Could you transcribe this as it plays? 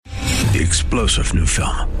the explosive new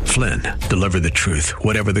film, Flynn, Deliver the Truth,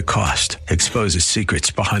 Whatever the Cost, exposes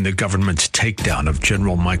secrets behind the government's takedown of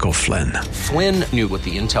General Michael Flynn. Flynn knew what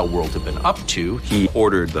the intel world had been up to. He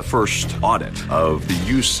ordered the first audit of the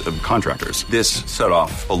use of contractors. This set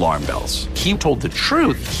off alarm bells. He told the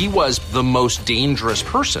truth. He was the most dangerous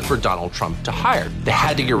person for Donald Trump to hire. They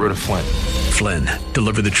had to get rid of Flynn. Flynn,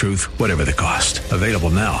 Deliver the Truth, Whatever the Cost. Available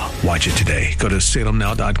now. Watch it today. Go to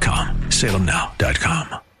salemnow.com.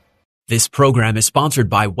 salemnow.com. This program is sponsored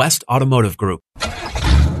by West Automotive Group.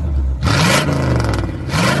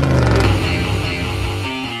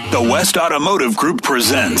 The West Automotive Group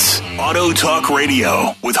presents Auto Talk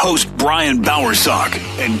Radio with host Brian Bowersock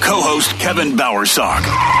and co-host Kevin Bowersock.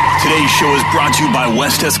 Today's show is brought to you by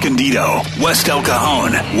West Escondido, West El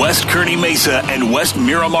Cajon, West Kearny Mesa, and West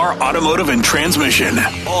Miramar Automotive and Transmission.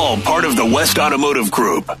 All part of the West Automotive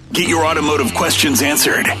Group. Get your automotive questions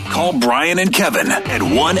answered. Call Brian and Kevin at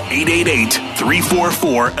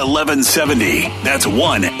 1-888-344-1170. That's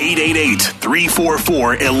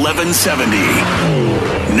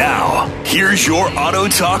 1-888-344-1170. Now, here's your Auto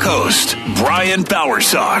Talk host, Brian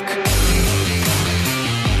Bowersock.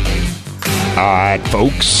 All right,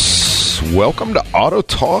 folks, welcome to Auto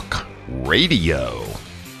Talk Radio.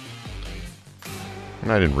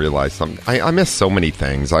 And I didn't realize something. I missed so many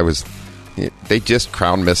things. They just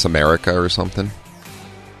crowned Miss America or something.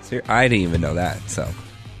 I didn't even know that. So,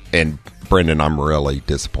 and Brendan, I'm really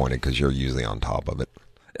disappointed because you're usually on top of it.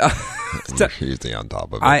 You're usually on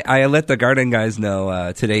top of it. I let the garden guys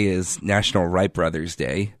know today is National Wright Brothers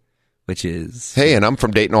Day, which is... Hey, and I'm from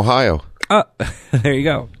Dayton, Ohio. Oh, there you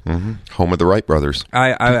go. Mm-hmm. Home of the Wright Brothers.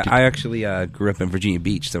 I actually grew up in Virginia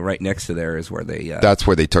Beach, so right next to there is where they... That's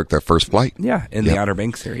where they took their first flight. Yeah, in the Outer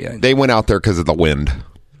Banks area. They went out there because of the wind.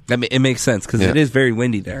 I mean, it makes sense because it is very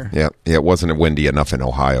windy there. Yeah, it wasn't windy enough in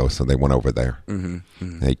Ohio, so they went over there. Mm-hmm.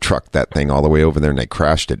 Mm-hmm. They trucked that thing all the way over there, and they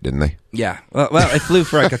crashed it, didn't they? Yeah. Well, it flew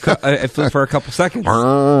for a couple seconds.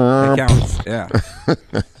 It counts. Yeah.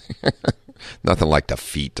 Nothing like the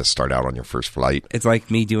feet to start out on your first flight. It's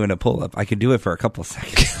like me doing a pull-up. I could do it for a couple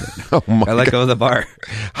seconds. I let go of the bar.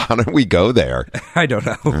 How did we go there? I don't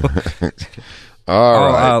know.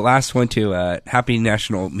 All right. Last one too. Happy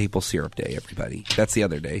National Maple Syrup Day, everybody. That's the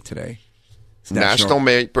other day today. It's National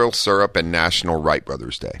Maple Syrup and National Wright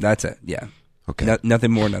Brothers Day. That's it. Yeah. Okay.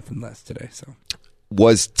 Nothing more, nothing less today. So,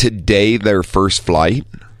 was today their first flight?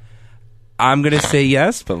 I'm going to say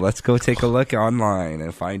yes, but let's go take a look online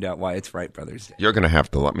and find out why it's Wright Brothers Day. You're going to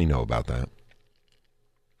have to let me know about that.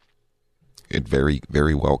 It very,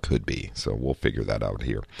 very well could be. So we'll figure that out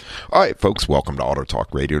here. All right, folks, welcome to Auto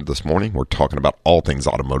Talk Radio this morning. We're talking about all things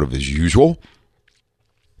automotive as usual.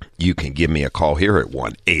 You can give me a call here at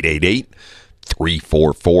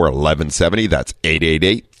 1-888-344-1170. That's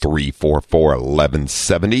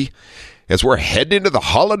 888-344-1170. As we're heading into the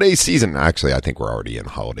holiday season. Actually, I think we're already in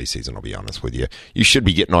holiday season, I'll be honest with you. You should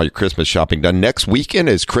be getting all your Christmas shopping done. Next weekend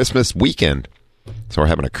is Christmas weekend. So we're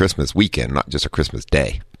having a Christmas weekend, not just a Christmas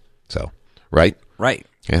day. So... Right? Right.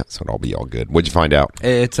 Yeah, so it'll be all good. What'd you find out?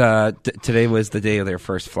 It's today was the day of their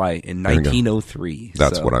first flight in 1903.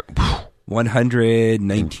 That's so what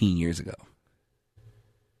 119 years ago.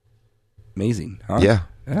 Amazing, huh? Yeah.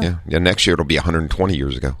 Next year it'll be 120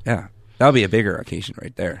 years ago. Yeah. That'll be a bigger occasion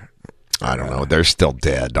right there. I don't know. They're still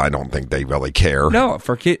dead. I don't think they really care. No,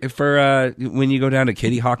 for when you go down to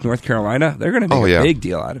Kitty Hawk, North Carolina, they're going to make a big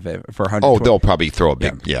deal out of it for 120. Oh, they'll probably throw a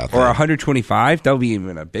big or 125. That'll be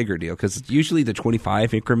even a bigger deal because usually the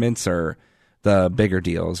 25 increments are the bigger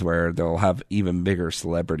deals where they'll have even bigger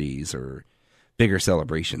celebrities or bigger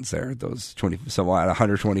celebrations there. Those 20. So at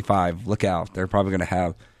 125, look out. They're probably going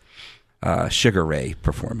to have Sugar Ray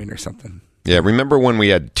performing or something. Yeah. Remember when we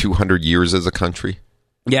had 200 years as a country?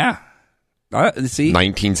 Yeah. See,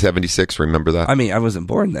 1976. Remember that? I mean, I wasn't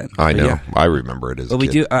born then. I know. Yeah. I remember it as. But a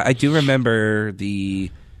kid. I do remember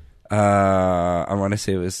the. I want to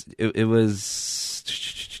say it was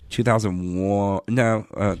 2001.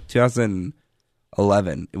 No,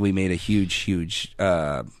 2011. We made a huge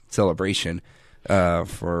celebration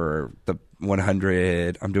for the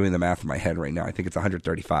 100. I'm doing the math in my head right now. I think it's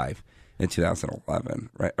 135 in 2011,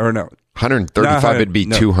 right? Or no. 135, it'd be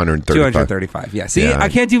 235. 235, yeah. See, I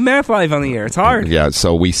can't do math live on the air. It's hard. Yeah,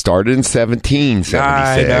 so we started in 1776.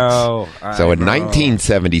 I know. So in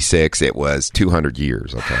 1976, it was 200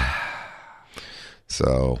 years, okay?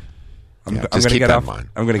 So, just keep that in mind.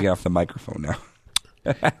 I'm going to get off the microphone now.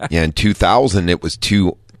 Yeah, in 2000, it was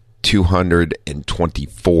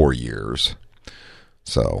 224 years.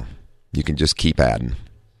 So, you can just keep adding.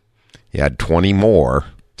 You add 20 more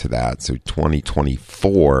to that, so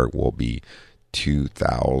 2024 will be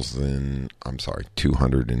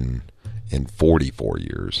 200 and in 44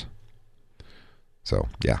 years. So,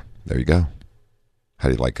 yeah, there you go. How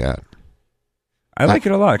do you like that? I like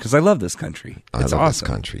it a lot because I love this country. It's I love awesome. this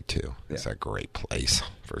country, too. Yeah. It's a great place,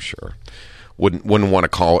 for sure. Wouldn't want to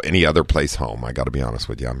call any other place home. I got to be honest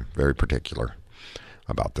with you. I'm very particular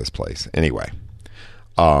about this place. Anyway,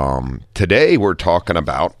 today we're talking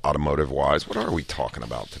about automotive-wise. What are we talking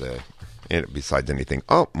about today? And besides anything,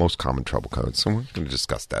 most common trouble codes. So we're going to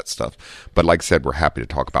discuss that stuff. But like I said, we're happy to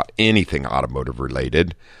talk about anything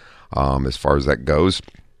automotive-related as far as that goes.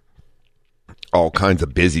 All kinds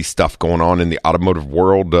of busy stuff going on in the automotive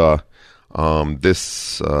world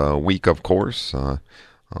this week, of course.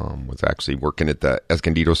 Was actually working at the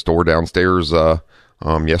Escondido store downstairs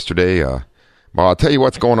yesterday. Well, I'll tell you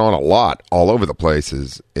what's going on a lot all over the place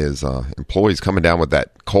is employees coming down with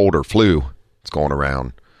that cold or flu that's going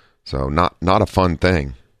around. So not a fun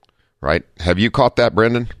thing, right? Have you caught that,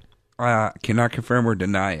 Brendan? Cannot confirm or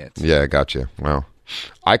deny it. Yeah, I got you. Well,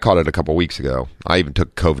 I caught it a couple weeks ago. I even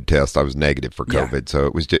took a COVID test. I was negative for COVID, so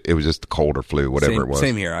it was just the cold or flu, whatever it was.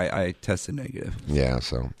 Same here. I tested negative. Yeah,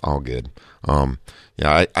 so all good.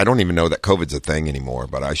 Yeah, I don't even know that COVID's a thing anymore,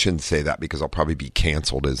 but I shouldn't say that because I'll probably be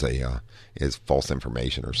canceled as false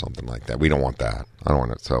information or something like that. We don't want that. I don't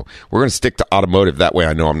want it. So we're going to stick to automotive. That way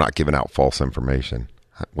I know I'm not giving out false information.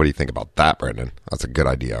 What do you think about that, Brendan? That's a good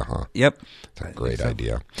idea, huh? Yep. It's a great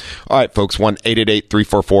idea. All right, folks,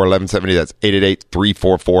 1-888-344-1170. That's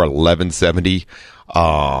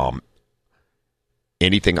 888-344-1170.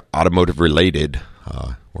 Anything automotive related,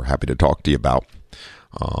 we're happy to talk to you about.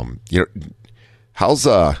 How's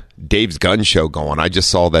Dave's Gun Show going? I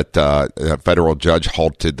just saw that a federal judge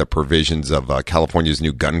halted the provisions of California's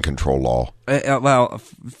new gun control law. Well,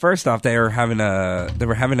 first off, they were having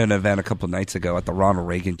an event a couple nights ago at the Ronald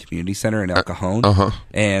Reagan Community Center in El Cajon,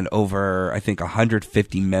 and over, I think,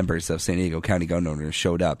 150 members of San Diego County gun owners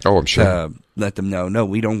showed up. Oh, I'm sure. To let them know, no,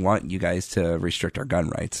 we don't want you guys to restrict our gun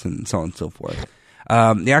rights and so on and so forth.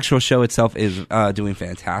 The actual show itself is doing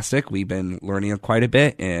fantastic. We've been learning quite a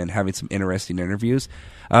bit and having some interesting interviews.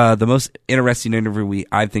 The most interesting interview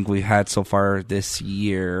I think we had so far this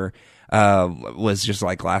year was just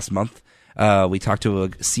like last month. We talked to a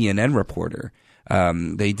CNN reporter.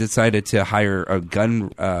 They decided to hire a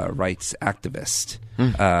gun rights activist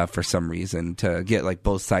for some reason to get like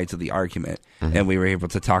both sides of the argument. And we were able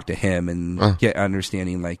to talk to him and get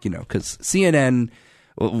understanding, like, because CNN,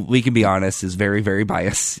 we can be honest, is very, very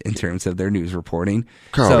biased in terms of their news reporting.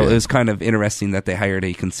 It was kind of interesting that they hired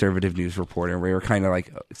a conservative news reporter. We were kind of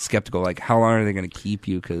like skeptical, like, how long are they going to keep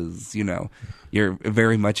you? Because, you're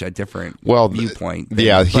very much a different viewpoint.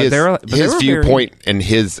 His viewpoint and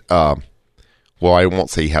his, I won't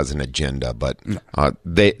say he has an agenda, but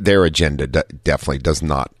their agenda definitely does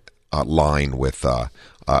not align with a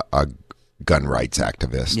gun rights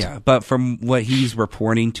activist. Yeah, but from what he's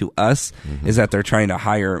reporting to us is that they're trying to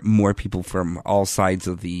hire more people from all sides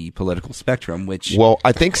of the political spectrum, which... Well,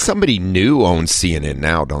 I think somebody new owns CNN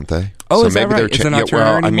now, don't they? Oh, so is that maybe right? Is it not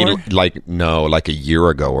Turner anymore? like a year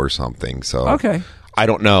ago or something. So okay. I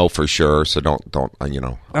don't know for sure, so don't. I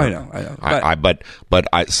know.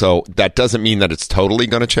 So that doesn't mean that it's totally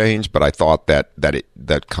going to change. But I thought that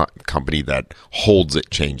company that holds it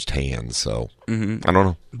changed hands. So I don't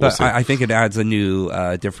know. But I think it adds a new,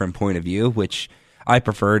 different point of view, which I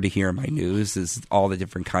prefer to hear in my news. Is all the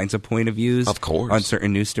different kinds of point of views, of course, on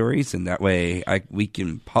certain news stories, and that way we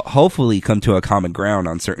can hopefully come to a common ground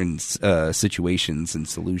on certain situations and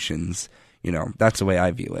solutions. That's the way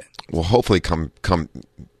I view it. Well, hopefully come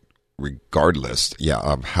regardless,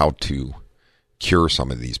 of how to cure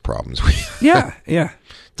some of these problems. Yeah.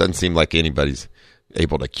 Doesn't seem like anybody's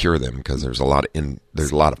able to cure them because there's a lot of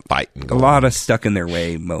fighting going on. A lot of stuck in their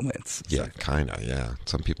way moments. Yeah, kind of, yeah.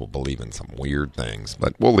 Some people believe in some weird things,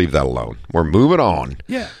 but we'll leave that alone. We're moving on.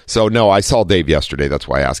 Yeah. So, no, I saw Dave yesterday. That's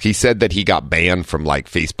why I asked. He said that he got banned from, like,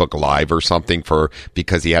 Facebook Live or something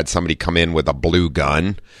because he had somebody come in with a blue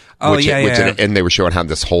gun. And they were showing how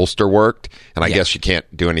this holster worked, and I guess you can't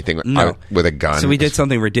do anything with a gun. So we did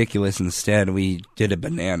something ridiculous instead. We did a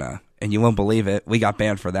banana, and you won't believe it. We got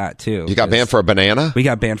banned for that, too. You got banned for a banana? We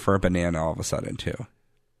got banned for a banana all of a sudden, too.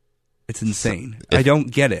 It's insane. I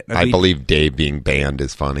don't get it. I believe Dave being banned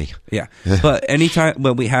is funny. Yeah. But anytime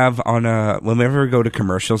when we have whenever we go to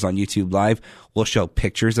commercials on YouTube Live, we'll show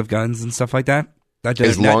pictures of guns and stuff like that.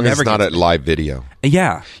 As long as it's not a live video.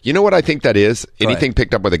 Yeah. You know what I think that is? Anything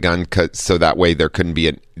picked up with a gun, so that way there couldn't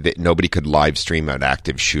be nobody could live stream an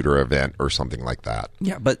active shooter event or something like that.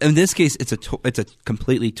 Yeah, but in this case, it's a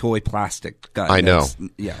completely toy plastic gun. I know.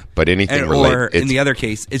 Yeah. But anything related. Or in the other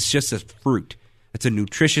case, it's just a fruit. It's a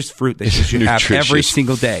nutritious fruit that you should have every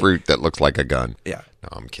single day. Fruit that looks like a gun. Yeah. No,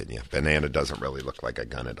 I'm kidding you. Banana doesn't really look like a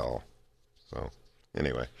gun at all. So,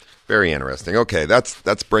 anyway, very interesting. Okay,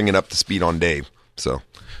 that's bringing up the speed on Dave. So,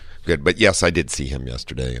 good. But yes, I did see him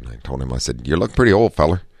yesterday, and I told him, I said, "You look pretty old,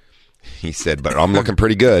 feller." He said, "But I'm looking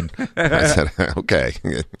pretty good." I said, "Okay,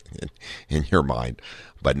 in your mind."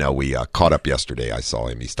 But no, we caught up yesterday. I saw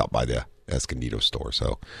him. He stopped by the Escondido store.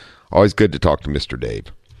 So, always good to talk to Mr. Dave.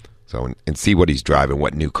 So, and see what he's driving,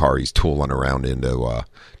 what new car he's tooling around into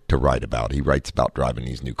to write about. He writes about driving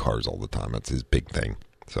these new cars all the time. That's his big thing.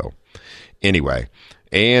 So, anyway,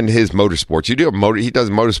 and his motorsports. You do a he does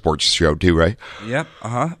a motorsports show too, right? Yep.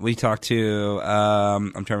 We talked to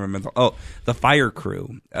I'm trying to remember. The fire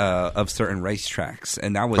crew of certain racetracks,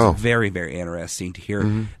 and that was very, very interesting to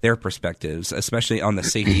hear their perspectives, especially on the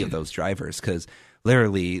safety of those drivers, because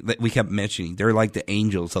literally, we kept mentioning they're like the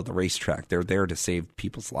angels of the racetrack. They're there to save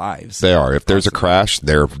people's lives. They are. If there's a crash,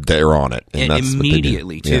 they're on it, and that's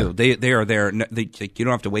immediately what they do. too. They are there. You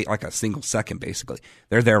don't have to wait like a single second. Basically,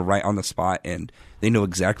 they're there right on the spot, and they know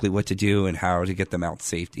exactly what to do and how to get them out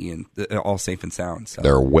safety and all safe and sound. So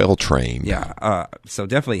they're well trained. Yeah. So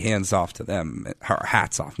definitely hands off to them. Or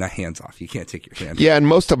hats off, not hands off. You can't take your hand. Yeah, and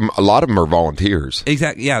a lot of them are volunteers.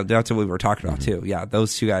 Exactly. Yeah, that's what we were talking about too. Yeah,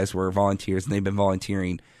 those two guys were volunteers, and they've been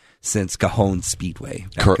volunteering since Cajon Speedway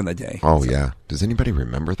back in the day. Oh, yeah. Does anybody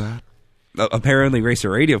remember that? Apparently,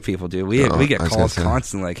 Racer Radio people do. We get calls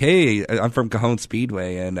constantly like, "Hey, I'm from Cajon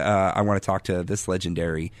Speedway, and I want to talk to this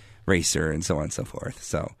legendary racer," and so on and so forth.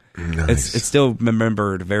 So nice. It's still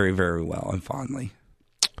remembered very, very well and fondly.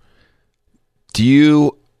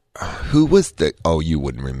 Who was you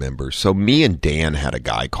wouldn't remember. So me and Dan had a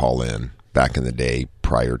guy call in back in the day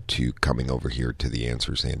prior to coming over here to the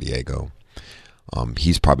Answer San Diego.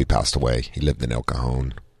 He's probably passed away. He lived in El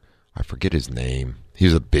Cajon. I forget his name. He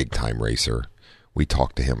was a big-time racer. We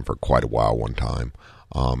talked to him for quite a while one time.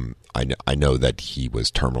 I know that he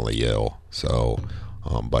was terminally ill. So,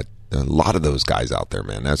 but a lot of those guys out there,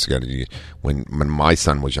 man. That's got to. When my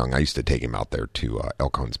son was young, I used to take him out there to El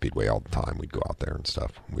Cajon Speedway all the time. We'd go out there and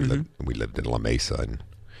stuff. We lived in La Mesa and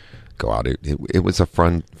go out. It was a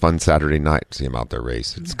fun Saturday night to see him out there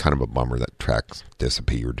race. It's kind of a bummer that track's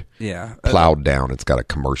disappeared. Yeah, plowed down. It's got a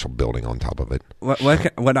commercial building on top of it.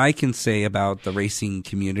 What I can say about the racing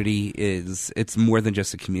community is it's more than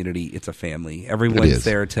just a community. It's a family. Everyone's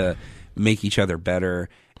there to make each other better.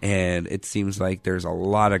 And it seems like there's a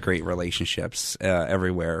lot of great relationships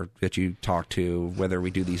everywhere that you talk to, whether we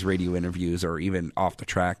do these radio interviews or even off the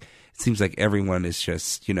track. It seems like everyone is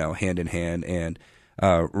just, hand in hand and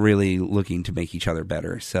really looking to make each other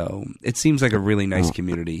better. So it seems like a really nice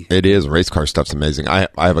community. It is. Race car stuff's amazing. I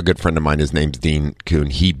have a good friend of mine. His name's Dean Kuhn.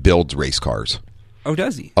 He builds race cars. Oh,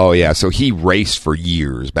 does he? Oh, yeah. So he raced for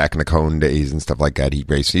years back in the Cone days and stuff like that. He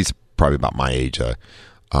raced. He's probably about my age, a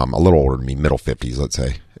little older than me, middle 50s, let's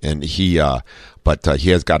say. And he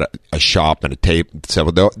has got a shop and a tape.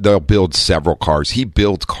 They'll build several cars. He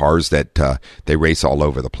builds cars that they race all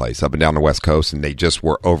over the place, up and down the West Coast. And they just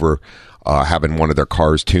were over having one of their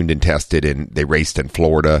cars tuned and tested, and they raced in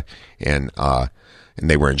Florida, and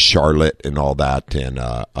they were in Charlotte and all that, and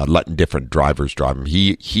letting different drivers drive them.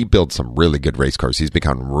 He builds some really good race cars. He's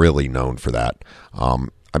become really known for that.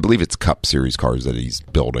 I believe it's Cup Series cars that he's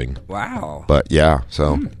building. Wow. But yeah,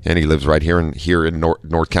 so and he lives right here in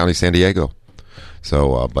North County, San Diego.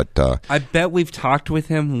 So, I bet we've talked with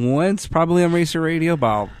him once, probably on Racer Radio.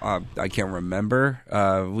 About I can't remember.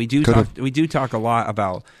 We do talk a lot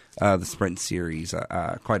about the Sprint Series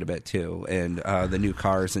quite a bit too, and the new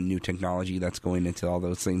cars and new technology that's going into all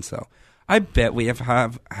those things. So, I bet we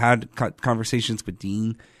have had conversations with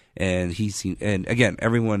Dean. And and again,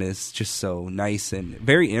 everyone is just so nice and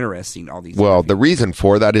very interesting. All these. Well, the reason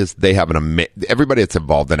for that is they have everybody that's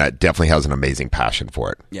involved in it definitely has an amazing passion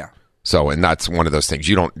for it. Yeah. So, and that's one of those things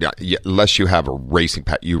unless you have a racing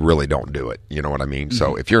you really don't do it. You know what I mean? Mm-hmm.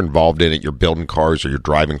 So if you're involved in it, you're building cars or you're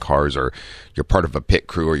driving cars or you're part of a pit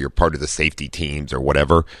crew or you're part of the safety teams or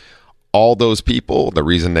whatever. All those people, the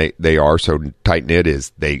reason they are so tight-knit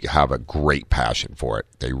is they have a great passion for it.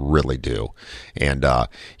 They really do. And,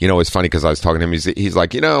 it's funny because I was talking to him. He's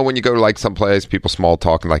like, when you go to like someplace, people small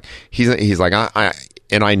talking, like, he's like,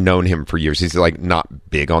 I've known him for years. He's like not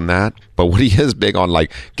big on that. But what he is big on,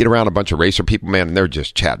 like, get around a bunch of racer people, man, and they're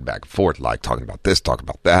just chatting back and forth, like talking about this, talking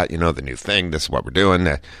about that, the new thing, this is what we're doing.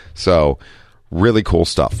 So really cool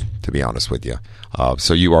stuff, to be honest with you.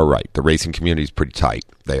 So you are right. The racing community is pretty tight.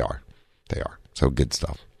 They are. So good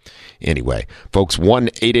stuff. Anyway, folks,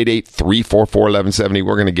 1-888-344-1170.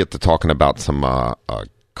 We're going to get to talking about some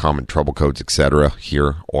common trouble codes, etc.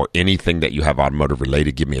 here, or anything that you have automotive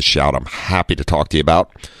related. Give me a shout. I'm happy to talk to you about.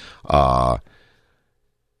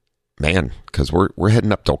 man, because we're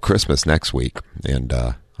heading up till Christmas next week, and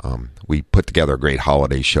we put together a great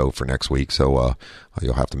holiday show for next week, so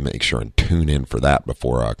you'll have to make sure and tune in for that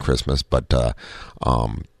before Christmas. But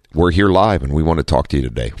we're here live, and we want to talk to you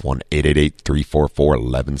today.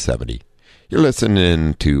 1-888-344-1170. You're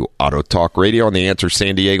listening to Auto Talk Radio on the Answer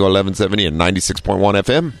San Diego 1170 and 96.1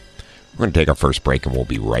 FM. We're going to take our first break, and we'll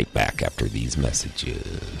be right back after these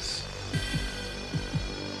messages.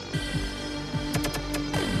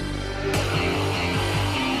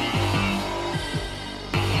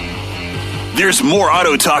 There's more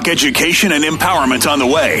Auto Talk education and empowerment on the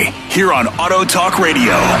way here on Auto Talk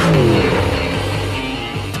Radio.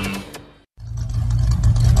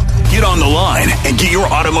 Get on the line and get your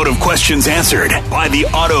automotive questions answered by the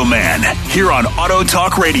Auto Man here on Auto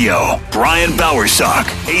Talk Radio. Brian Bowersock,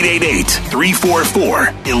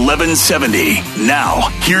 888-344-1170. Now,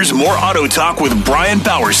 here's more Auto Talk with Brian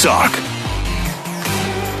Bowersock.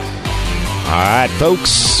 All right,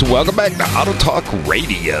 folks, welcome back to Auto Talk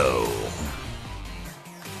Radio.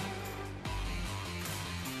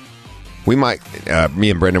 We might,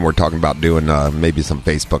 me and Brendan were talking about doing maybe some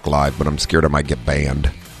Facebook Live, but I'm scared I might get banned.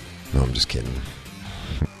 No, I'm just kidding.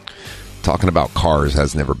 Talking about cars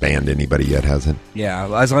has never banned anybody yet, has it? Yeah,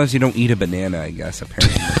 as long as you don't eat a banana, I guess,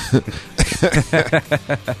 apparently.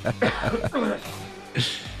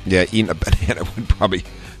 Yeah, eating a banana would probably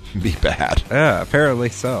be bad. Yeah, apparently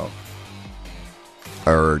so.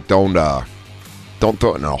 Or don't throw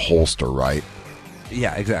it in a holster, right?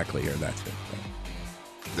 Yeah, exactly. Or that's it.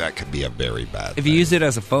 That could be a very bad If thing. you use it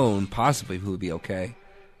as a phone, possibly it would be okay.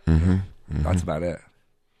 Mm-hmm. Mm-hmm. That's about it.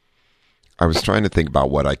 I was trying to think about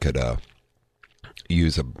what I could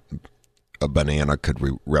use a banana could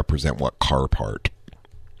represent what car part.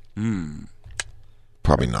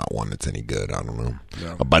 Probably not one that's any good. I don't know.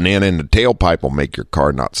 No. A banana in the tailpipe will make your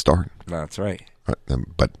car not start. That's right.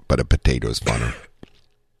 But a potato is funner.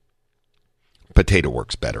 Potato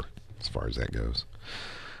works better as far as that goes.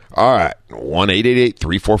 All right,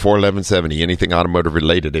 1-888-344-1170. Anything automotive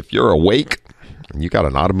related. If you're awake and you got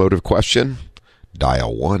an automotive question,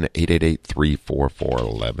 dial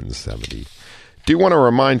 1-888-344-1170. Do want to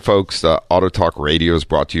remind folks, Auto Talk Radio is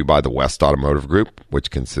brought to you by the West Automotive Group,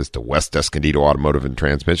 which consists of West Escondido Automotive and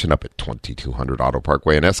Transmission up at 2200 Auto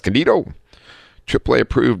Parkway in Escondido. AAA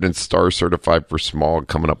approved and STAR certified for smog,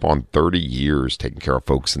 coming up on 30 years, taking care of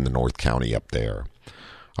folks in the North County up there.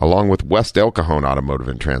 Along with West El Cajon Automotive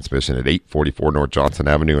and Transmission at 844 North Johnson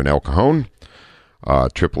Avenue in El Cajon.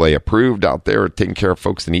 AAA approved out there, taking care of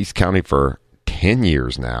folks in East County for 10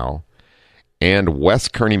 years now. And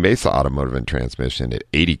West Kearny Mesa Automotive and Transmission at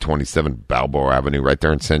 8027 Balboa Avenue right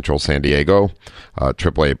there in central San Diego.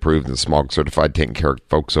 AAA approved and smog certified, taking care of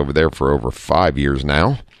folks over there for over 5 years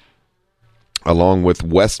now. Along with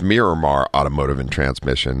West Miramar Automotive and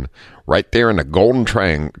Transmission, right there in the Golden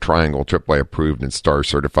Triangle, AAA approved and STAR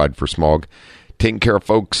certified for smog. Taking care of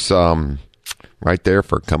folks right there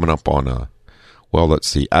for coming up on, well, let's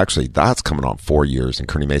see. Actually, that's coming on 4 years, and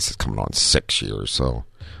Kearny Mesa's coming on 6 years. So,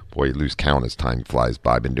 boy, you lose count as time flies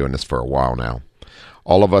by. I've been doing this for a while now.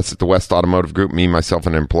 All of us at the West Automotive Group, me, myself,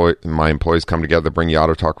 and my employees come together to bring you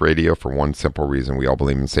Auto Talk Radio for one simple reason. We all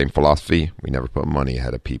believe in the same philosophy. We never put money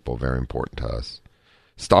ahead of people. Very important to us.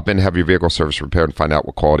 Stop in to have your vehicle service repaired and find out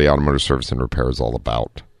what quality automotive service and repair is all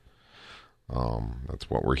about. That's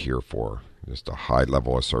what we're here for. Just a high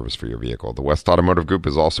level of service for your vehicle. The West Automotive Group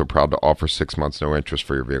is also proud to offer 6 months no interest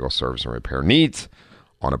for your vehicle service and repair needs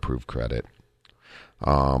on approved credit.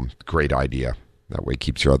 Great idea. That way it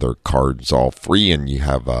keeps your other cards all free, and you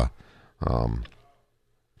have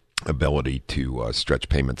ability to stretch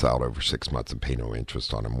payments out over 6 months and pay no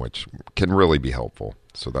interest on them, which can really be helpful.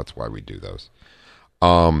 So that's why we do those.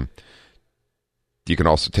 You can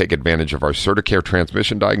also take advantage of our CertiCare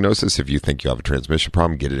transmission diagnosis. If you think you have a transmission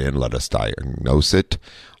problem, get it in. Let us diagnose it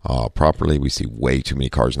properly. We see way too many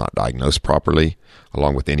cars not diagnosed properly,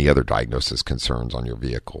 along with any other diagnosis concerns on your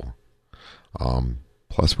vehicle.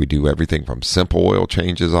 Plus, we do everything from simple oil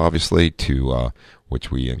changes, obviously, to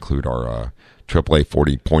which we include our AAA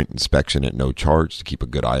 40-point inspection at no charge to keep a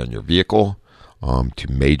good eye on your vehicle,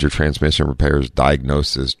 to major transmission repairs,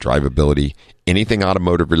 diagnosis, drivability, anything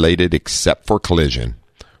automotive related except for collision.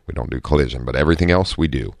 We don't do collision, but everything else we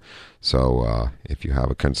do. So if you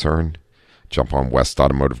have a concern, jump on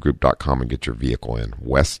westautomotivegroup.com and get your vehicle in.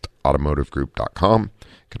 westautomotivegroup.com.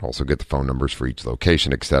 You can also get the phone numbers for each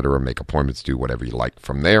location, etc., make appointments, do whatever you like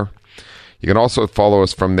from there. You can also follow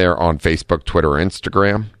us from there on Facebook, Twitter, or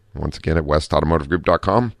Instagram. Once again, at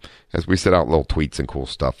westautomotivegroup.com, as we set out little tweets and cool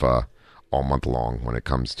stuff all month long when it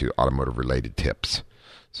comes to automotive-related tips.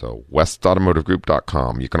 So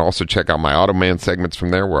westautomotivegroup.com. You can also check out my Automan segments from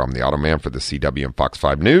there, where I'm the Automan for the CW and Fox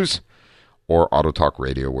 5 News, or Auto Talk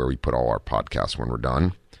Radio, where we put all our podcasts when we're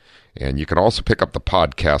done. And you can also pick up the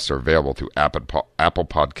podcasts that are available through Apple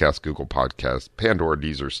Podcasts, Google Podcasts, Pandora,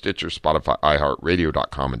 Deezer, Stitcher, Spotify,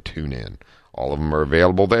 iHeartRadio.com, and TuneIn. All of them are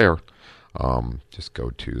available there. Just go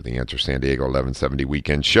to the Answer San Diego 1170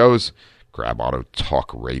 weekend shows, grab Auto Talk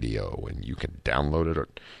Radio, and you can download it. Or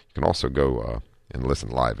you can also go and listen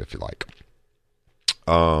live if you like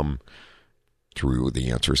through the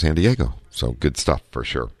Answer San Diego. So good stuff for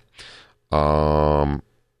sure.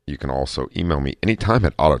 You can also email me anytime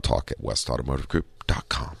at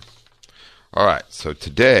autotalk@westautomotivegroup.com. All right, so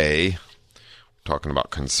today we're talking about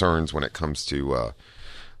concerns when it comes to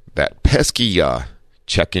that pesky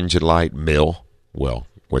check engine light MIL,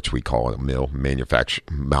 which we call a MIL, manufacturer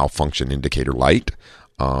malfunction indicator light,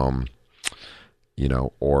 or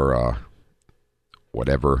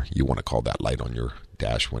whatever you want to call that light on your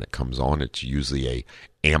dash when it comes on. It's usually a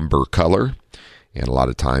amber color, and a lot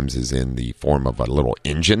of times is in the form of a little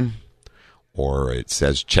engine, or it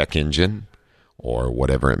says check engine, or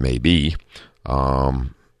whatever it may be.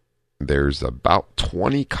 There's about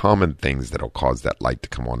 20 common things that will cause that light to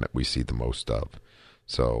come on that we see the most of.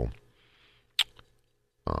 So,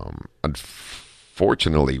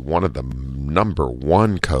 unfortunately, one of the number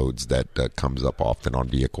one codes that comes up often on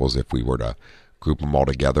vehicles, if we were to group them all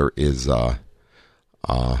together, is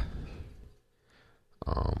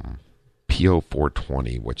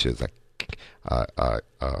P0420, which is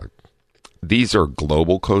these are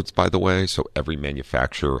global codes, by the way, so every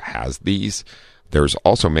manufacturer has these. There's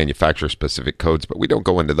also manufacturer-specific codes, but we don't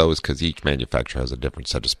go into those because each manufacturer has a different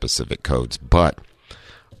set of specific codes. But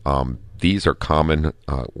these are common,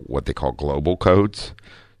 what they call global codes.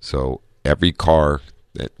 So every car,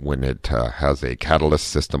 that when it has a catalyst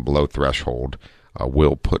system below threshold,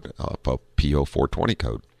 will put up a P0420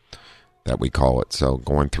 code that we call it. So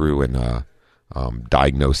going through and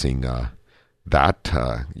diagnosing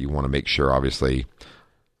that, you want to make sure, obviously,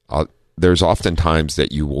 there's often times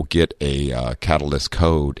that you will get a catalyst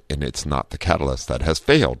code and it's not the catalyst that has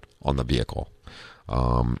failed on the vehicle.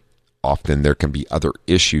 Often there can be other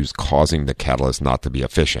issues causing the catalyst not to be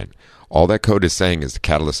efficient. All that code is saying is the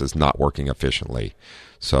catalyst is not working efficiently.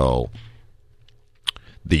 So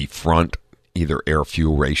the front, either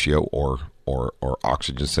air-fuel ratio or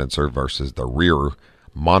oxygen sensor versus the rear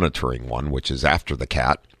monitoring one, which is after the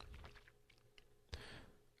cat,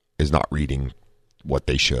 is not reading what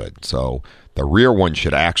they should. So the rear one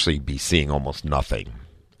should actually be seeing almost nothing.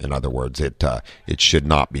 In other words, it should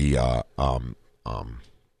not be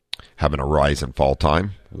having a rise and fall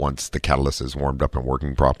time once the catalyst is warmed up and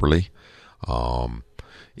working properly.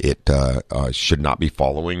 It should not be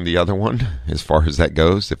following the other one as far as that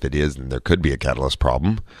goes. If it is, then there could be a catalyst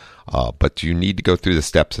problem. But you need to go through the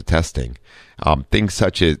steps of testing. Things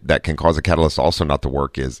such as that can cause a catalyst also not to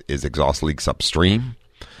work is exhaust leaks upstream.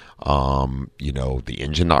 The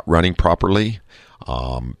engine not running properly,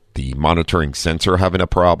 the monitoring sensor having a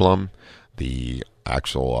problem, the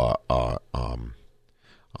actual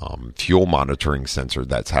fuel monitoring sensor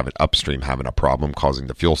that's having upstream having a problem, causing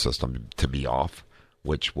the fuel system to be off,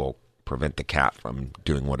 which will prevent the cat from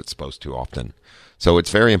doing what it's supposed to often. So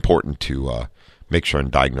it's very important to make sure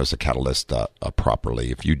and diagnose a catalyst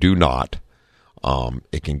properly. If you do not,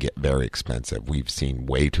 it can get very expensive. We've seen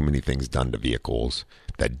way too many things done to vehicles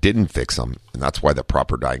that didn't fix them, and that's why the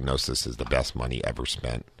proper diagnosis is the best money ever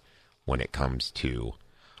spent when it comes to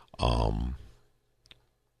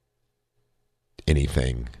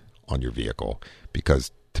anything on your vehicle.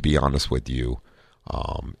 Because to be honest with you,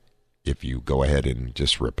 if you go ahead and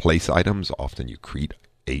just replace items, often you create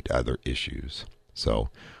 8 other issues. So,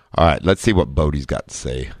 all right, let's see what Bodie's got to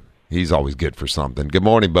say. He's always good for something. Good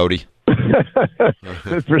morning, Bodie.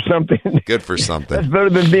 Good for something. Good for something. That's better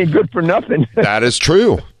than being good for nothing. That is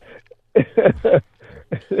true.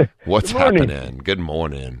 What's happening? Good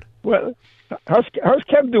morning. Well, how's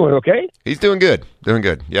Kev doing? Okay. He's doing good. Doing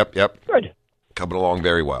good. Yep. Good. Coming along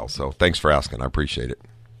very well. So thanks for asking. I appreciate it.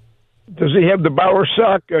 Does he have the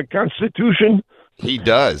Bowersock Constitution? He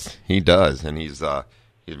does. And he's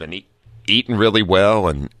been eating really well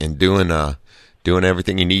and doing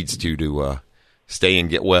everything he needs to stay and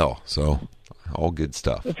get well. So all good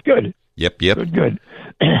stuff. That's good. Yep. Good.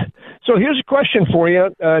 So here's a question for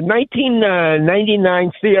you.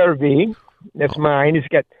 1999 CRV. That's mine. It's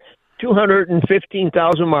got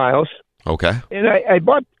 215,000 miles. Okay. And I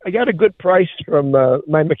got a good price from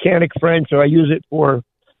my mechanic friend, so I use it for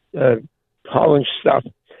hauling stuff.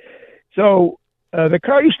 So the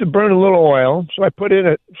car used to burn a little oil, so I put in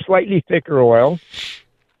a slightly thicker oil,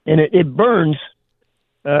 and it burns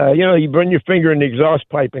you burn your finger in the exhaust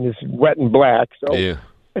pipe and it's wet and black. So Yeah.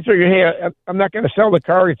 I figured, hey, I'm not going to sell the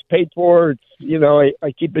car. It's paid for. It's,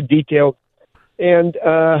 I keep it detailed. And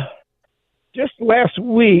just last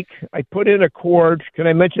week, I put in a quart. Can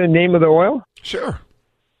I mention the name of the oil? Sure.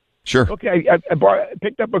 Okay, I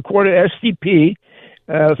picked up a quart of STP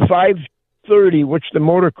 530, which the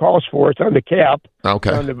motor calls for. It's on the cap,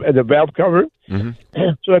 Okay. on the valve cover. Mm-hmm.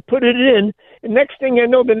 So I put it in, and next thing I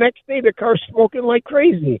know, the next day the car's smoking like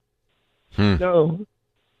crazy. No,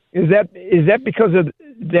 is that because of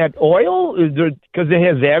that oil? Is there because it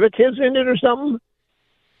has additives in it or something?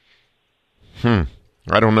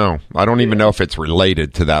 I don't know. I don't even know if it's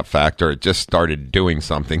related to that factor. It just started doing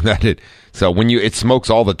something that it. So when it smokes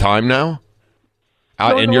all the time now,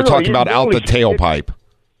 and you're talking about out the tailpipe.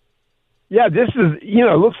 Yeah, this is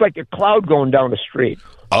it looks like a cloud going down the street.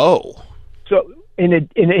 Oh. So and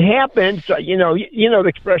it happens. The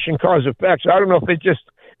expression cause effect. So I don't know if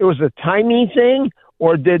it was a timing thing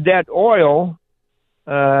or did that oil.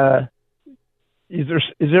 Is there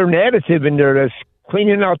an additive in there that's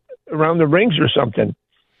cleaning out around the rings or something?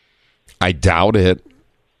 I doubt it.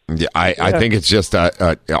 Yeah, I think it's just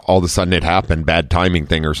all of a sudden it happened, bad timing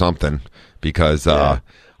thing or something. Because I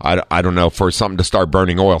don't know, for something to start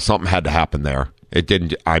burning oil, something had to happen there. It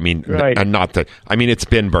didn't. I mean, right. And not that. I mean, it's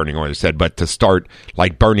been burning oil, you said, but to start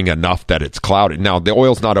like burning enough that it's clouded. Now the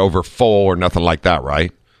oil's not over full or nothing like that,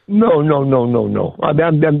 right? No.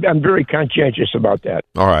 I'm very conscientious about that.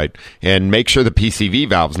 All right, and make sure the PCV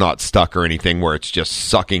valve's not stuck or anything where it's just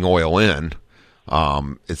sucking oil in.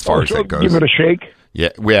 As far as that goes, give it a shake. Yeah.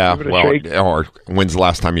 Give it a shake. Or when's the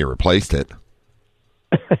last time you replaced it?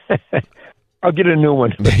 I'll get a new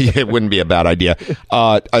one. It wouldn't be a bad idea.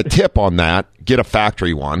 A tip on that: get a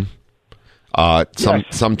factory one.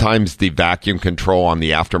 Sometimes the vacuum control on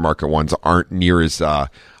the aftermarket ones aren't near as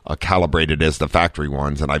calibrated as the factory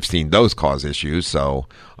ones, and I've seen those cause issues. So,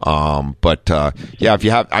 if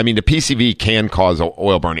you have, the PCV can cause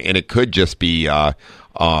oil burning, and it could just be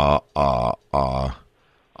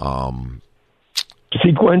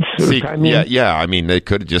sequence or timing. Yeah. They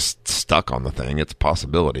could have just stuck on the thing. It's a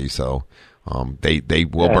possibility. So, they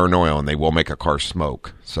will burn oil and they will make a car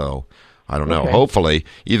smoke. So. I don't know. Okay. Hopefully,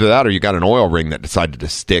 either that or you got an oil ring that decided to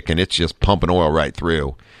stick and it's just pumping oil right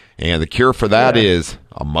through. And the cure for that is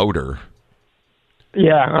a motor.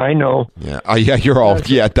 Yeah, I know. Yeah. You're all.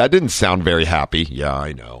 Yeah, that didn't sound very happy. Yeah,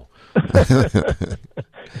 I know.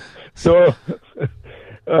 So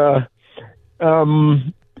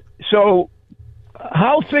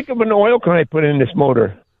how thick of an oil can I put in this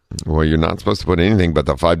motor? Well, you're not supposed to put anything but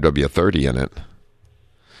the 5W30 in it.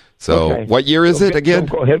 So, What year is it again?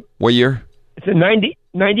 Go ahead. What year? It's a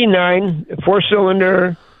 99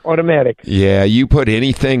 4-cylinder automatic. Yeah, you put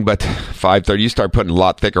anything but 530. You start putting a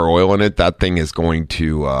lot thicker oil in it, that thing is going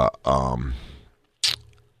to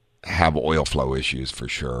have oil flow issues for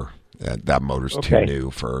sure. That motor's too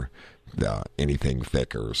new for anything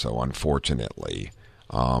thicker. So, unfortunately,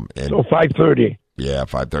 so 530. Yeah,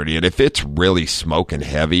 530. And if it's really smoking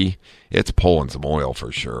heavy, it's pulling some oil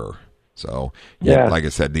for sure. So, like I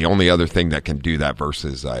said, the only other thing that can do that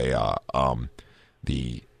versus the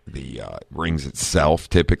rings itself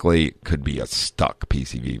typically could be a stuck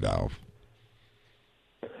PCV valve.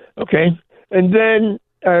 Okay. And then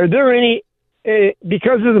are there any,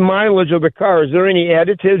 because of the mileage of the car, is there any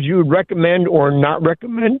additives you would recommend or not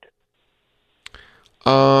recommend?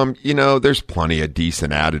 There's plenty of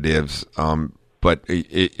decent additives. But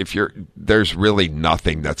there's really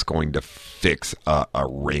nothing that's going to fix a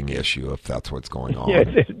ring issue if that's what's going on. Yeah,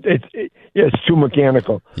 it's too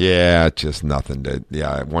mechanical. Yeah, just nothing to.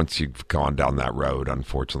 Yeah, once you've gone down that road,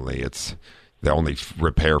 unfortunately, it's the only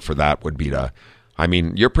repair for that would be to.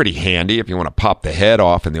 You're pretty handy if you want to pop the head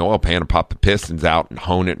off in the oil pan and pop the pistons out and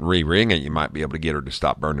hone it and re-ring it. You might be able to get her to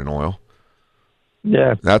stop burning oil.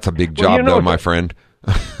 Yeah, that's a big job, though, my friend.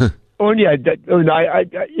 Oh yeah,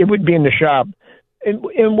 it would be in the shop.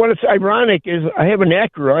 And what is ironic is I have an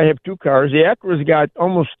Acura. I have two cars. The Acura's got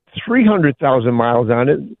almost 300,000 miles on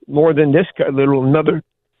it, more than this car,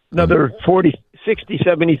 another 40, 60,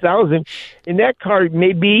 70,000. And that car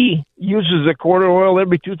maybe uses a quart of oil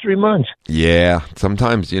every 2-3 months. Yeah,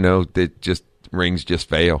 sometimes it just rings just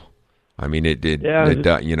fail.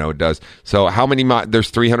 It does. So how many miles?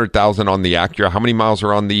 There's 300,000 on the Acura. How many miles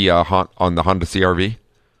are on the Honda CR-V?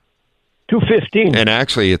 215. And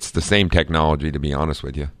actually, it's the same technology, to be honest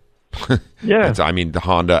with you. Yeah. The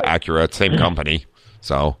Honda, Acura, same company.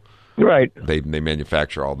 So right. They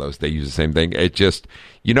manufacture all those. They use the same thing. It just,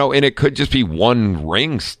 and it could just be one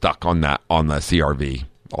ring stuck on the CR-V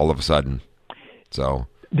all of a sudden. So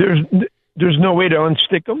there's There's no way to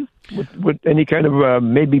unstick them with any kind of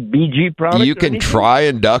maybe BG product? You can try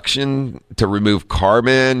induction to remove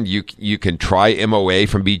carbon. You can try MOA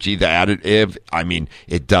from BG, the additive. I mean,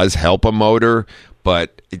 it does help a motor,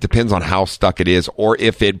 but it depends on how stuck it is or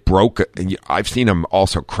if it broke. I've seen them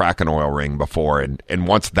also crack an oil ring before, and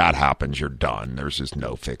once that happens, you're done. There's just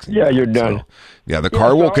no fixing. Yeah, you're done. So, yeah, the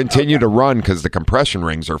car will continue to run because the compression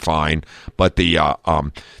rings are fine. But the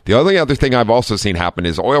only other thing I've also seen happen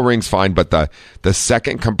is oil rings fine, but the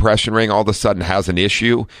second compression ring all of a sudden has an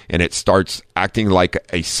issue, and it starts acting like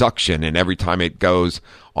a suction, and every time it goes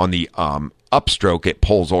on the upstroke, it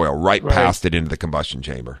pulls oil right past it into the combustion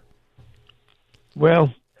chamber.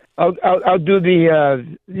 Well, I'll do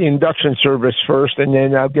the induction service first, and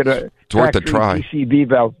then I'll get a it's worth a try. PCV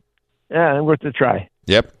valve. Yeah, worth a try.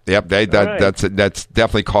 Yep. That's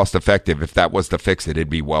definitely cost effective. If that was to fix it, it'd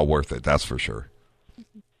be well worth it. That's for sure.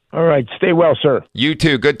 All right. Stay well, sir. You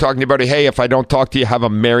too. Good talking to you, buddy. Hey, if I don't talk to you, have a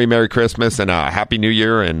Merry Christmas and a Happy New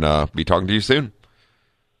Year, and be talking to you soon.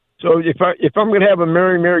 So if I'm going to have a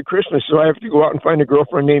Merry Christmas, so I have to go out and find a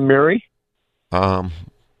girlfriend named Mary?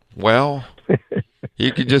 Well,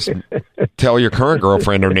 you could just tell your current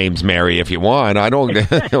girlfriend her name's Mary if you want. I don't.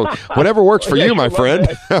 Whatever works for you, my friend.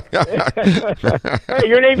 Hey,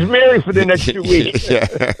 your name's Mary for the next 2 weeks. Yeah,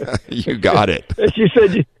 you got it. She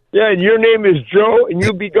said, "Yeah, and your name is Joe, and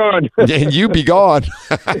you be gone." And you be gone.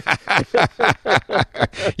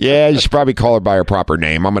 Yeah, you should probably call her by her proper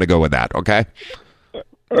name. I'm going to go with that. Okay.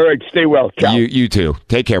 All right. Stay well. Ciao. You too.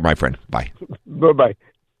 Take care, my friend. Bye. Bye.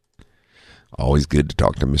 Always good to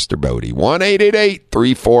talk to Mr. Bodie.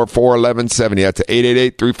 1-888-344-1170. That's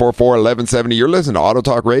 888-344-1170. You're listening to Auto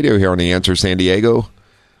Talk Radio here on The Answer San Diego,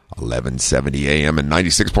 1170 AM and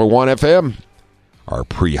 96.1 FM. Our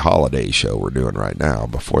pre-holiday show we're doing right now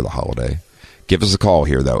before the holiday. Give us a call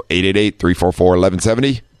here, though,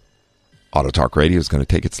 888-344-1170. Auto Talk Radio is going to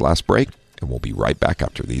take its last break, and we'll be right back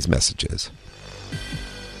after these messages.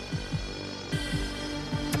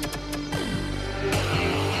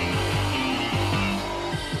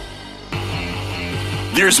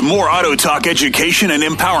 There's more Auto Talk education and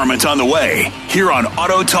empowerment on the way here on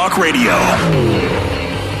Auto Talk Radio.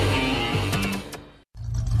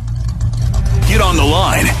 Get on the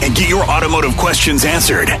line and get your automotive questions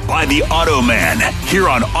answered by the Auto Man here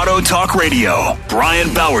on Auto Talk Radio. Brian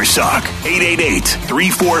Bowersock,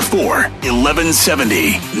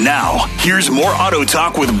 888-344-1170. Now, here's more Auto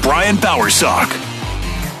Talk with Brian Bowersock.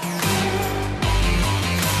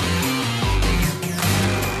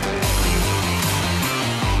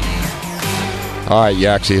 All right, you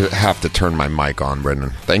actually have to turn my mic on, Brendan.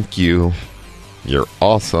 Thank you. You're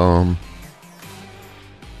awesome.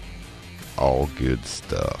 All good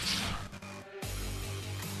stuff.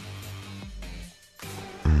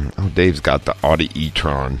 Oh, Dave's got the Audi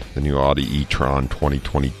e-tron, the new Audi e-tron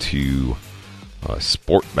 2022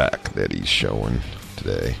 Sportback that he's showing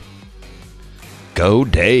today. Go,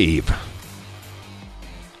 Dave.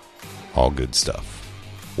 All good stuff.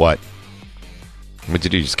 What? What'd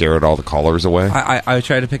you do? You scared all the callers away? I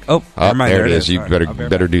tried to pick. Oh, there it is. You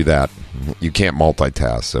better do that. You can't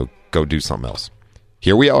multitask, so go do something else.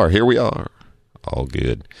 Here we are. All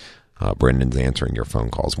good. Brendan's answering your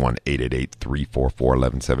phone calls.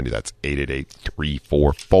 1-888-344-1170. That's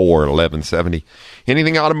 888-344-1170.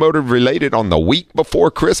 Anything automotive related on the week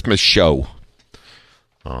before Christmas show.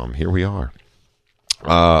 Here we are.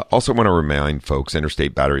 Also want to remind folks,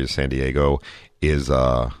 Interstate Batteries of San Diego is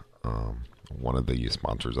one of the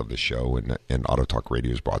sponsors of the show, and Auto Talk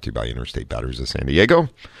Radio is brought to you by Interstate Batteries of San Diego.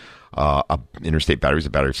 Interstate Batteries,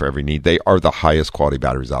 a battery for every need. They are the highest quality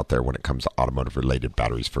batteries out there when it comes to automotive-related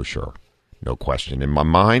batteries, for sure. No question in my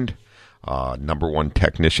mind. Number one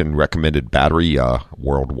technician recommended battery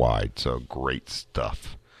worldwide, so great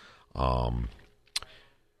stuff. In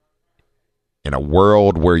a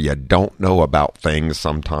world where you don't know about things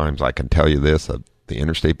sometimes, I can tell you this, the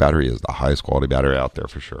Interstate Battery is the highest quality battery out there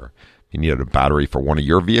for sure. If you need a battery for one of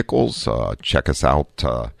your vehicles, check us out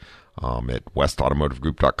at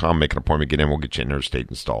westautomotivegroup.com. Make an appointment, get in, we'll get you Interstate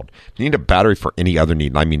installed. If you need a battery for any other need,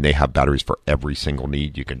 and I mean they have batteries for every single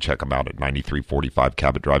need, you can check them out at 9345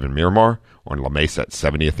 Cabot Drive in Miramar or in La Mesa at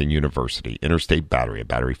 70th and University. Interstate Battery, a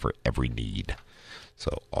battery for every need.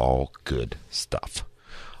 So all good stuff.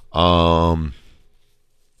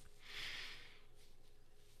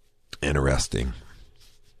 Interesting.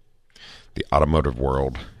 The automotive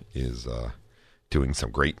world is doing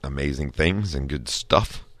some great, amazing things and good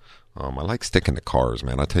stuff. I like sticking to cars,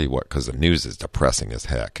 man. I tell you what, because the news is depressing as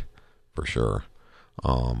heck, for sure.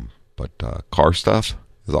 But car stuff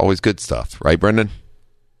is always good stuff, right, Brendan?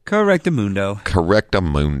 Correctamundo.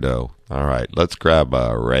 Correctamundo. All right, let's grab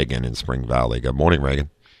Reagan in Spring Valley. Good morning, Reagan.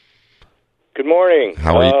 Good morning.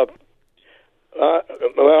 How are you?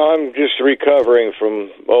 Well, I'm just recovering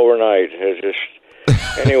from overnight.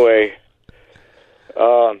 Anyway,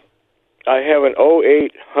 I have an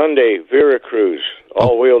 '08 Hyundai Veracruz,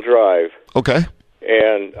 all-wheel drive. Okay.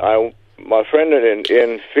 And my friend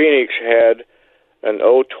in Phoenix had an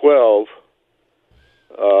 '12,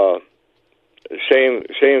 same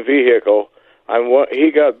vehicle.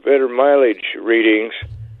 He got better mileage readings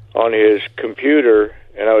on his computer,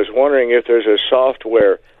 and I was wondering if there's a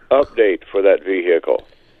software update for that vehicle.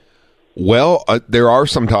 Well, there are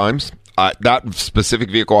sometimes. That specific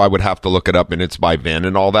vehicle, I would have to look it up, and it's by VIN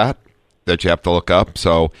and all that you have to look up.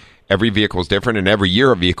 So every vehicle is different, and every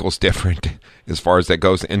year a vehicle is different as far as that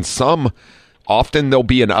goes. And often there'll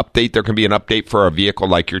be an update. There can be an update for a vehicle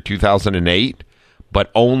like your 2008, but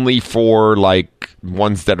only for like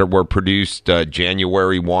ones that were produced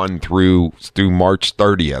January 1 through March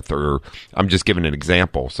 30th, or I'm just giving an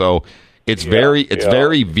example. So it's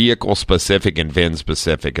very vehicle specific and VIN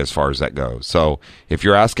specific as far as that goes. So if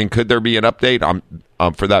you're asking, could there be an update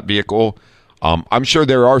for that vehicle? I'm sure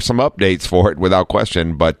there are some updates for it without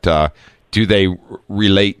question, but do they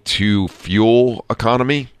relate to fuel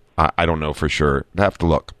economy? I don't know for sure. I'd have to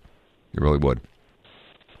look. You really would.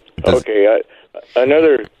 Okay.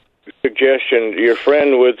 Another suggestion, your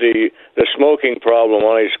friend with the smoking problem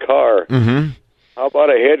on his car, how about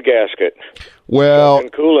a head gasket? Well,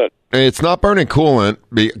 coolant. It's not burning coolant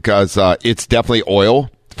because it's definitely oil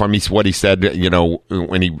from what he said,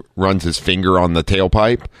 when he runs his finger on the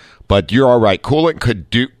tailpipe. But you're all right. Coolant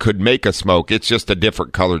could make a smoke. It's just a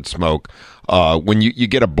different colored smoke. When you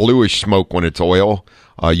get a bluish smoke when it's oil,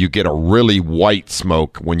 you get a really white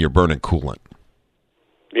smoke when you're burning coolant.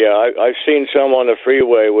 Yeah, I've seen some on the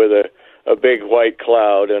freeway with a big white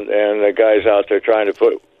cloud, and the guy's out there trying to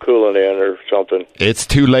put coolant in or something. It's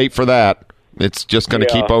too late for that. It's just going to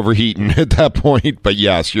keep overheating at that point. But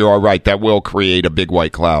yes, you're all right. That will create a big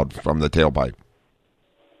white cloud from the tailpipe.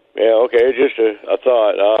 Yeah, okay, just a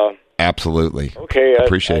thought. Absolutely. Okay,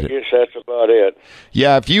 Appreciate it. I guess that's about it.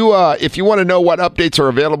 Yeah, if you want to know what updates are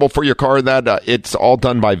available for your car, that it's all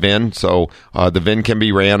done by VIN. So the VIN can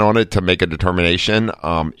be ran on it to make a determination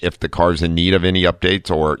if the car's in need of any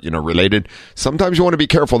updates or related. Sometimes you want to be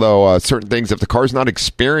careful though. Certain things, if the car's not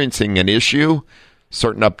experiencing an issue,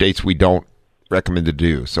 certain updates we don't recommend to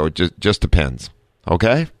do. So it just depends.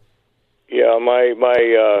 Okay. Yeah,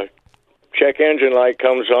 my check engine light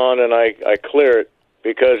comes on and I clear it,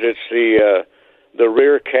 because it's the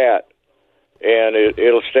rear cat, and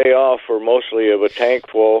it'll stay off for mostly of a tank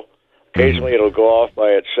full. Occasionally it'll go off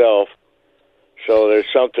by itself. So there's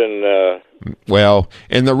something... well,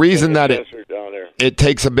 and the reason that it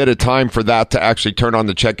takes a bit of time for that to actually turn on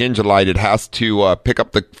the check engine light, it has to pick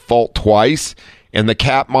up the fault twice, and the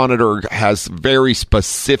cat monitor has very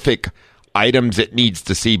specific items it needs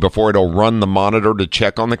to see before it'll run the monitor to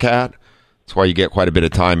check on the cat. That's why you get quite a bit of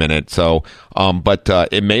time in it. So, but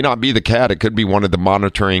it may not be the cat. It could be one of the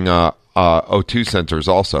monitoring O2 sensors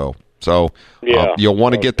also. So you'll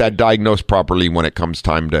want to get that diagnosed properly when it comes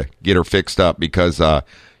time to get her fixed up, because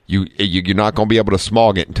you're not going to be able to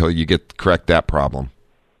smog it until you correct that problem.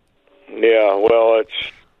 Yeah, well,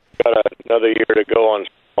 it's got another year to go on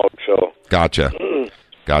smog, so. Gotcha.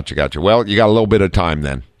 Well, you got a little bit of time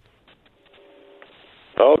then.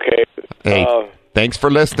 Okay. Hey. Thanks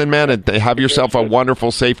for listening, man, and have yourself a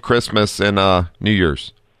wonderful, safe Christmas and New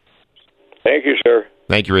Year's. Thank you, sir.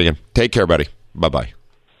 Thank you, Regan. Take care, buddy. Bye-bye.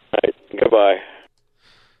 All right. Goodbye.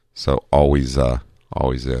 So always a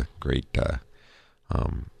great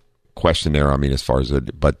question there. I mean, as far as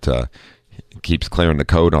it, but it keeps clearing the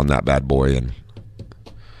code on that bad boy, and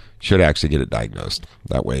should actually get it diagnosed.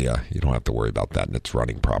 That way, you don't have to worry about that, and it's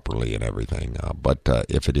running properly and everything. But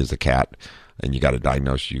if it is a cat and you got to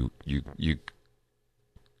diagnose, you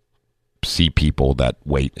see people that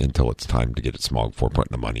wait until it's time to get it smog before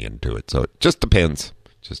putting the money into it. So it just depends.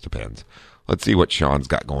 Let's see what Sean's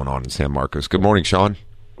got going on in San Marcos. Good morning, Sean.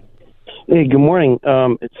 Hey, good morning.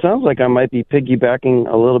 It sounds like I might be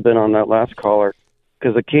piggybacking a little bit on that last caller,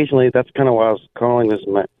 because occasionally that's kind of why I was calling this.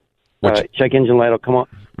 My check engine light will come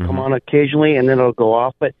on occasionally, and then it'll go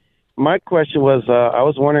off. But my question was, I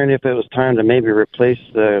was wondering if it was time to maybe replace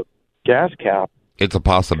the gas cap. It's a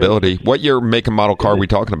possibility. What year, make, and model car are we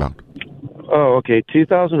talking about? Oh, okay.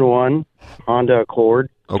 2001 Honda Accord.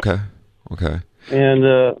 Okay. And,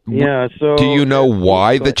 so... Do you know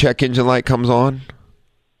why the check engine light comes on?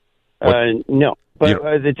 No.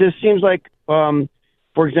 But it just seems like,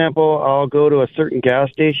 for example, I'll go to a certain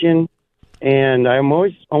gas station, and I'm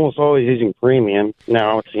almost always using premium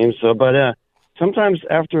now, it seems so. But sometimes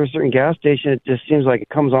after a certain gas station, it just seems like it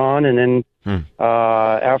comes on, and then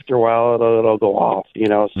after a while, it'll go off.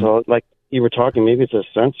 So like you were talking, maybe it's a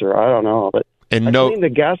sensor. I don't know, but and I cleaned the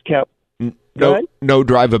gas cap. No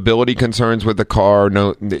drivability concerns with the car.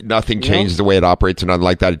 Nothing changed the way it operates or nothing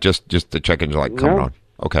like that. Just the check engine light coming on.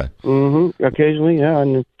 Okay. Mm-hmm. Occasionally, yeah,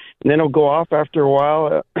 and then it'll go off after a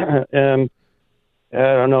while. And I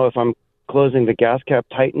don't know if I'm closing the gas cap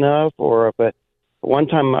tight enough, but one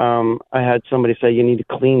time I had somebody say you need to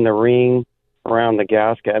clean the ring around the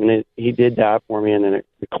gas cap, and he did that for me, and then it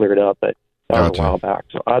cleared up. But that was a while back,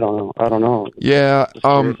 so I don't know. Yeah. Just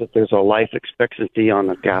curious if there's a life expectancy on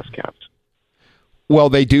the gas caps. Well,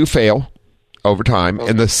 they do fail over time,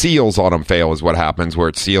 and the seals on them fail is what happens, where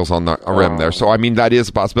it seals on the rim there. So, I mean, that is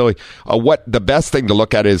a possibility. What the best thing to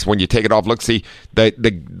look at is when you take it off, see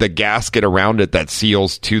the gasket around it that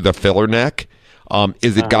seals to the filler neck,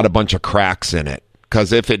 is it got a bunch of cracks in it?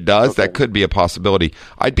 Because if it does, that could be a possibility.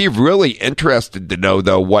 I'd be really interested to know,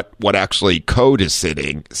 though, what actually code is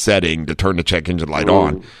setting to turn the check engine light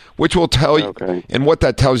on, which will tell you, and what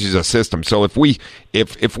that tells you is a system. So if we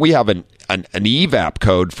have an evap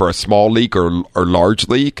code for a small leak or large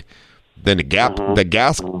leak, then the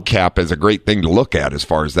gas cap is a great thing to look at as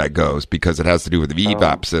far as that goes, because it has to do with the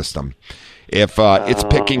evap system. If it's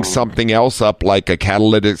picking something else up, like a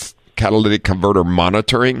catalytic converter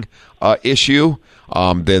monitoring issue,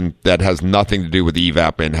 then that has nothing to do with the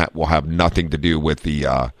evap and will have nothing to do with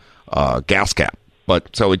the gas cap.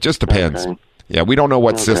 But so it just depends. Okay. Yeah, we don't know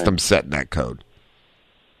what system's setting that code.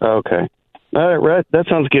 Okay. All right, that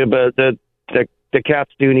sounds good, but the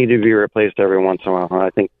caps do need to be replaced every once in a while, huh? I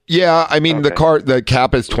think. Yeah, I mean the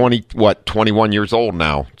cap is 21 years old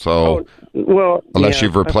now. So unless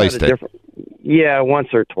you've replaced it. Yeah, once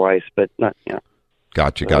or twice, but not. Yeah.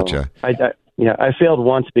 Gotcha. I failed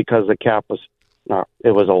once because the cap was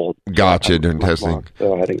it was old. Gotcha. Testing.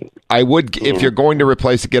 I would, if you're going to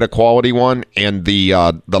replace it, get a quality one, and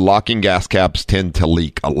the locking gas caps tend to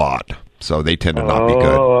leak a lot, so they tend to not be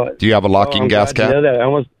good. Do you have a locking gas cap? But I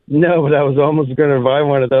was almost going to buy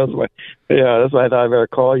one of those. Yeah, that's why I thought I better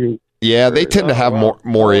call you. Yeah, they tend to have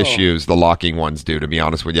more issues. The locking ones do. To be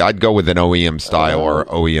honest with you, I'd go with an OEM style or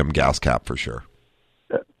OEM gas cap for sure.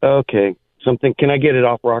 Okay. Can I get it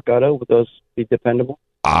off Rock Auto? Would those be dependable?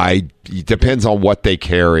 It depends on what they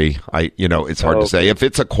carry. It's hard to say. If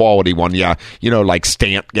it's a quality one, like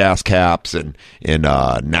stamped gas caps, and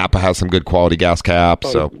Napa has some good quality gas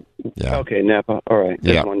caps. So, yeah. Okay, Napa. All right.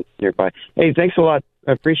 There's one nearby. Hey, thanks a lot.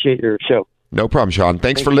 I appreciate your show. No problem, Sean.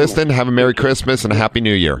 Thanks for listening. Have a Merry Christmas and a Happy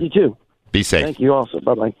New Year. You too. Be safe. Thank you also.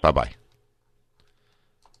 Bye-bye. Bye-bye.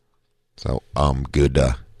 So,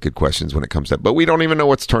 good questions when it comes to that. But we don't even know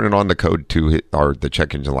what's turning on the code to hit the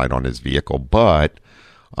check engine light on his vehicle. But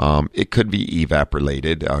it could be evap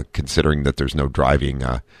related, considering that there's no driving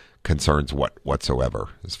concerns whatsoever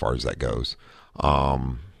as far as that goes.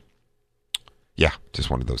 Just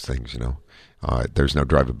one of those things, there's no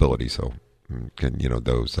drivability, so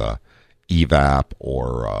those evap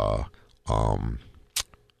or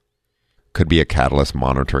could be a catalyst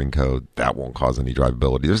monitoring code that won't cause any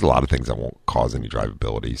drivability. There's a lot of things that won't cause any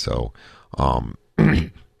drivability. So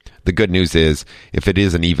the good news is, if it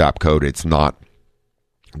is an evap code, it's not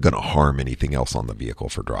going to harm anything else on the vehicle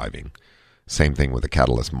for driving. Same thing with the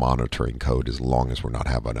catalyst monitoring code, as long as we're not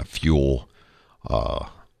having a fuel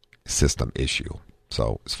system issue.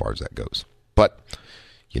 So as far as that goes. But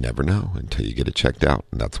you never know until you get it checked out.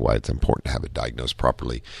 And that's why it's important to have it diagnosed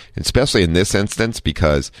properly. And especially in this instance,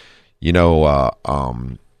 because when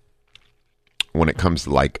it comes to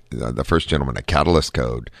like the first gentleman, a catalyst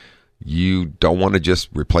code, you don't want to just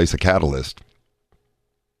replace a catalyst.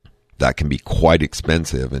 That can be quite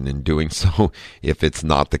expensive. And in doing so, if it's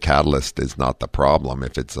not the catalyst is not the problem,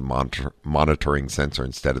 if it's a monitoring sensor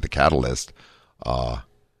instead of the catalyst,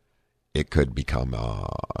 it could become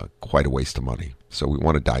quite a waste of money. So we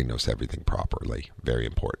want to diagnose everything properly. Very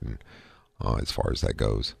important as far as that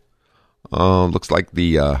goes. Looks like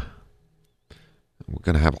we're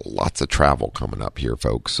going to have lots of travel coming up here,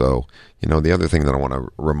 folks. So, the other thing that I want to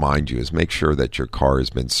remind you is make sure that your car has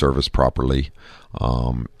been serviced properly.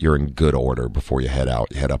 You're in good order before you head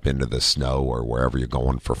up into the snow or wherever you're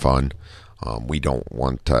going for fun. We don't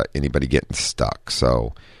want anybody getting stuck.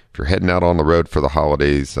 So if you're heading out on the road for the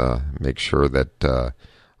holidays, make sure that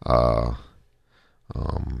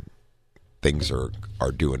things are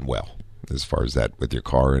doing well as far as that with your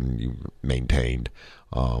car, and you maintained.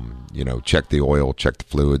 Check the oil, check the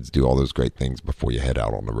fluids, do all those great things before you head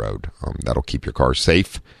out on the road. That'll keep your car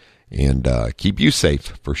safe and keep you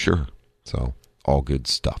safe for sure. So all good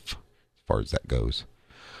stuff as far as that goes.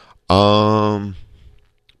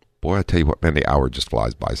 Boy, I tell you what, man, the hour just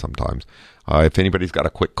flies by sometimes. If anybody's got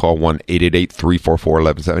a quick call,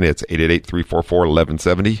 1-888-344-1170. It's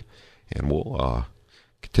 888-344-1170. And we'll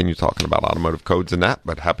continue talking about automotive codes and that,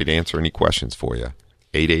 but happy to answer any questions for you.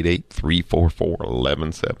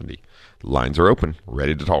 888-344-1170. Lines are open,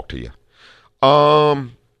 ready to talk to you.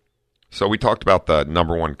 So we talked about the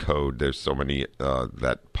number one code. There's so many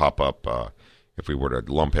that pop up if we were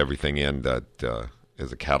to lump everything in that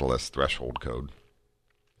is a catalyst threshold code,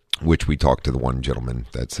 which we talked to the one gentleman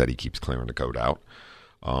that said he keeps clearing the code out.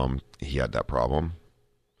 He had that problem.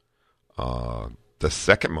 The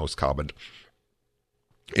second most common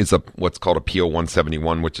is what's called a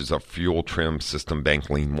PO171, which is a fuel trim system bank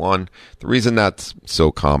lean 1. The reason that's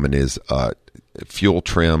so common is fuel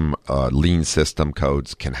trim lean system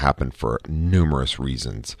codes can happen for numerous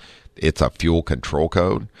reasons. It's a fuel control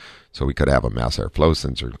code, so we could have a mass airflow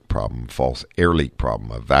sensor problem, false air leak problem,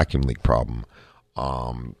 a vacuum leak problem.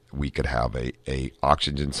 We could have a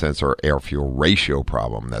oxygen sensor air fuel ratio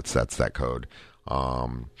problem that sets that code.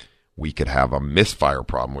 We could have a misfire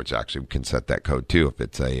problem, which actually can set that code too. If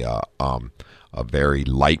it's a very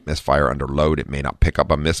light misfire under load, it may not pick up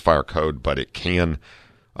a misfire code, but it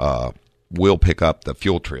will pick up the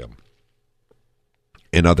fuel trim.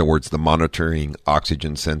 In other words, the monitoring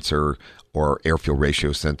oxygen sensor or air fuel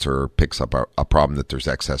ratio sensor picks up a problem that there's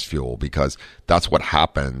excess fuel, because that's what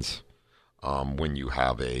happens when you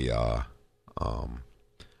have a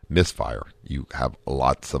misfire. You have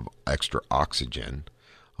lots of extra oxygen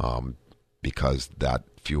because that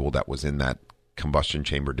fuel that was in that combustion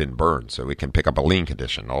chamber didn't burn, so it can pick up a lean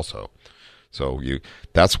condition also. So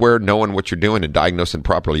that's where knowing what you're doing and diagnosing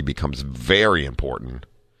properly becomes very important,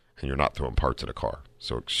 and you're not throwing parts of the car.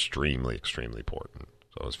 So extremely, extremely important.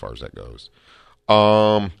 So as far as that goes.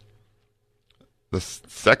 The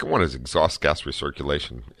second one is exhaust gas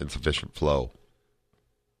recirculation, insufficient flow.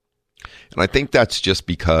 And I think that's just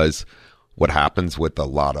because what happens with a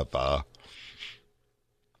lot of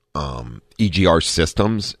EGR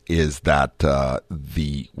systems is that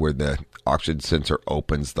where the oxygen sensor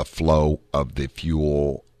opens the flow of the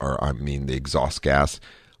fuel, the exhaust gas,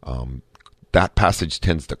 that passage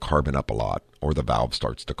tends to carbon up a lot, or the valve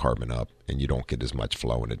starts to carbon up, and you don't get as much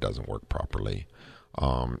flow, and it doesn't work properly.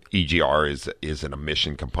 EGR is an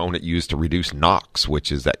emission component used to reduce NOx,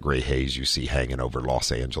 which is that gray haze you see hanging over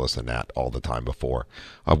Los Angeles and that all the time before.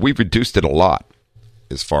 We've reduced it a lot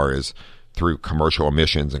as far as through commercial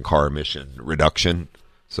emissions and car emission reduction.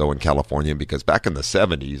 So in California, because back in the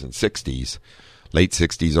 70s and 60s, late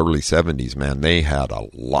 60s, early 70s, man, they had a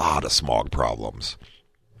lot of smog problems.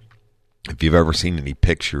 If you've ever seen any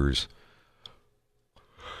pictures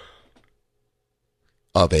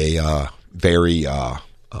of a very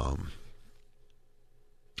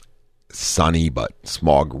sunny but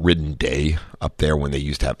smog-ridden day up there when they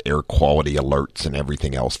used to have air quality alerts and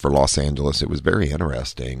everything else for Los Angeles, it was very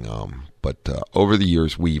interesting. But over the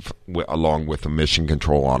years, we've, along with emission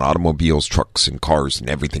control on automobiles, trucks, and cars and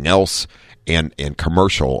everything else, and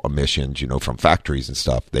commercial emissions, from factories and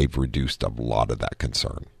stuff, they've reduced a lot of that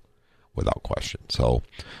concern, without question. So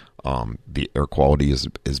the air quality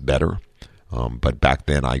is better. But back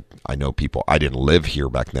then, I know people, I didn't live here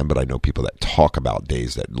back then, but I know people that talk about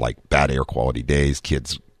days that, like, bad air quality days,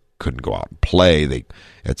 kids couldn't go out and play. They,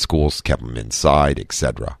 at schools, kept them inside,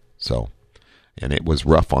 etc. So, and it was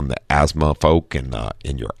rough on the asthma folk and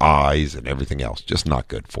in your eyes and everything else. Just not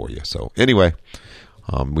good for you. So anyway,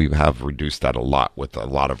 we have reduced that a lot with a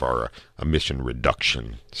lot of our emission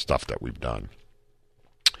reduction stuff that we've done.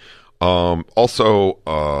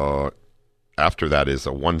 Also, after that is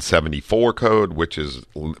a 174 code, which is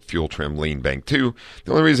fuel trim lean bank 2.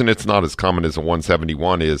 The only reason it's not as common as a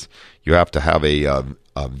 171 is you have to have a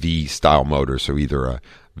V style motor, so either a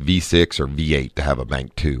V6 or V8 to have a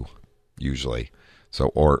bank 2 usually. So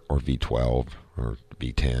or V12 or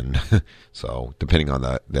V10. So depending on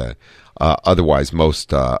the otherwise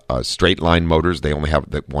most straight line motors, they only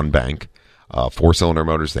have that one bank. 4-cylinder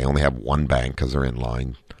motors, they only have one bank because they're in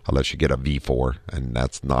line, unless you get a V4, and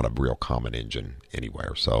that's not a real common engine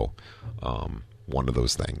anywhere. So one of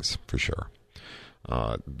those things for sure.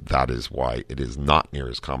 That is why it is not near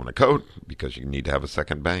as common a code, because you need to have a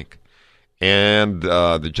second bank. And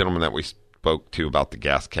the gentleman that we spoke to about the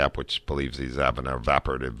gas cap, which believes he's having an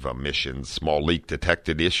evaporative emissions small leak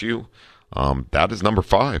detected issue, that is number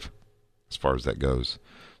 5 as far as that goes.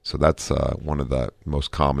 So that's one of the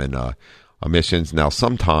most common emissions. Now,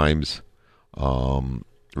 sometimes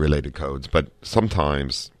related codes, but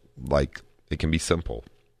sometimes, like, it can be simple.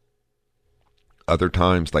 Other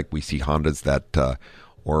times, like we see Hondas that,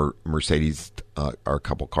 or Mercedes, are a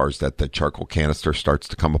couple cars that the charcoal canister starts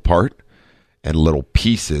to come apart, and little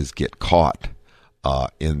pieces get caught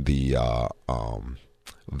in the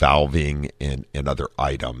valving and other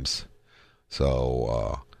items.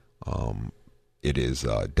 So it is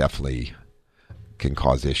definitely can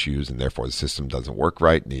cause issues, and therefore the system doesn't work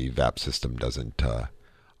right, and the VAP system doesn't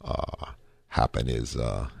happen. Is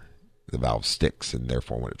the valve sticks, and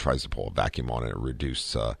therefore when it tries to pull a vacuum on it,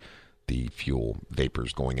 reduce the fuel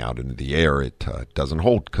vapors going out into the air, it doesn't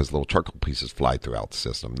hold because little charcoal pieces fly throughout the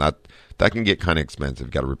system. That can get kind of expensive.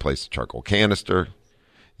 You got to replace the charcoal canister,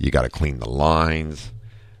 you got to clean the lines,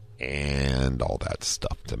 and all that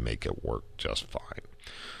stuff to make it work just fine.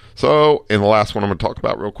 So, and the last one I'm going to talk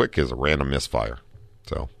about real quick is a random misfire.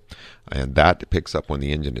 So, and that picks up when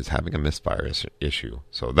the engine is having a misfire issue.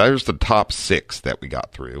 So there's the top 6 that we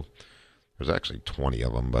got through. There's actually 20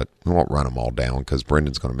 of them, but we won't run them all down because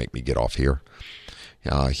Brendan's going to make me get off here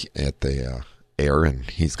at the air, and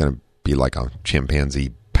he's going to be like a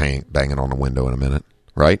chimpanzee banging on the window in a minute,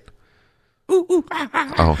 right? Ooh, ooh, ah,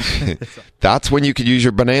 ah, ah. Oh, that's when you could use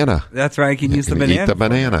your banana. That's right. I can use the banana. Eat the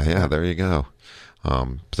banana. Yeah, there you go.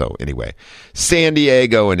 So anyway, San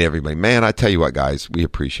Diego and everybody, man, I tell you what, guys, we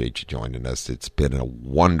appreciate you joining us. It's been a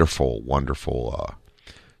wonderful, wonderful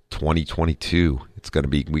 2022. It's going to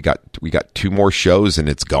be, we got 2 more shows and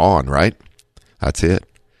it's gone, right? That's it.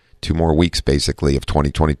 2 more weeks basically of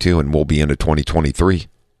 2022 and we'll be into 2023.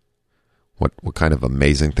 What kind of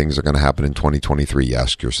amazing things are going to happen in 2023? You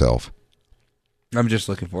ask yourself. I'm just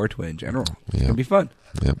looking forward to it in general. It's going to be fun.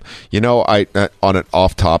 Yeah. You know, I on an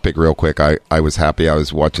off topic real quick, I was happy. I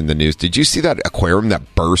was watching the news. Did you see that aquarium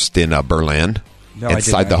that burst in Berlin? No,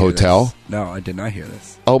 inside the hotel? This. No, I did not hear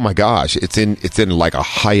this. Oh my gosh. It's in like a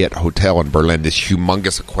Hyatt hotel in Berlin, this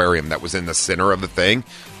humongous aquarium that was in the center of the thing,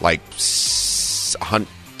 like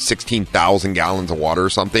 16,000 gallons of water or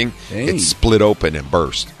something. Dang. It split open and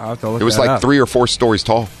burst. I'll have to look it was that like up. 3 or 4 stories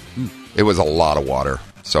tall. It was a lot of water.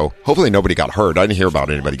 So hopefully nobody got hurt. I didn't hear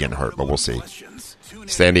about anybody getting hurt, but we'll see.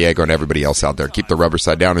 San Diego and everybody else out there, keep the rubber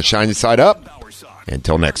side down and shiny side up.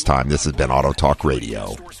 Until next time, this has been Auto Talk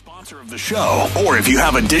Radio. Of the show, or if you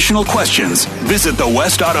have additional questions, visit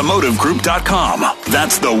thewestautomotivegroup.com.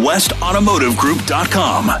 That's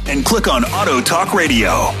thewestautomotivegroup.com and click on Auto Talk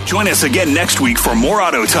Radio. Join us again next week for more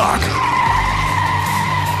Auto Talk.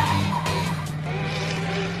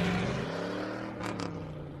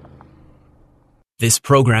 This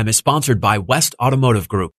program is sponsored by West Automotive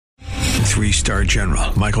Group. 3-star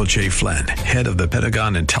General Michael J. Flynn, head of the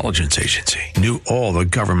Pentagon Intelligence Agency, knew all the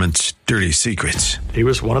government's dirty secrets. He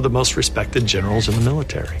was one of the most respected generals in the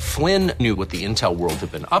military. Flynn knew what the intel world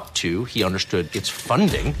had been up to. He understood its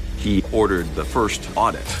funding. He ordered the first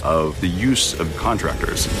audit of the use of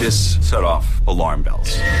contractors. This set off alarm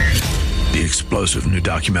bells. The explosive new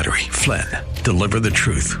documentary, Flynn, Deliver the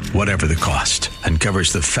Truth, Whatever the Cost,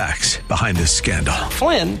 uncovers the facts behind this scandal.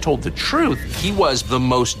 Flynn told the truth. He was the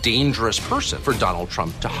most dangerous person for Donald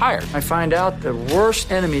Trump to hire. I find out the worst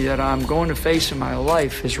enemy that I'm going to face in my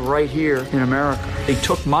life is right here in America. They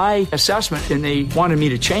took my assessment and they wanted me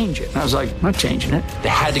to change it. And I was like, I'm not changing it. They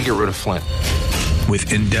had to get rid of Flynn.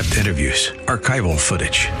 With in-depth interviews, archival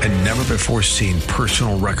footage, and never-before-seen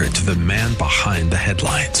personal records of the man behind the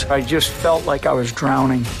headlines. I just felt like I was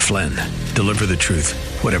drowning. Flynn, Deliver the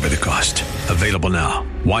Truth, Whatever the Cost. Available now.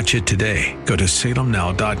 Watch it today. Go to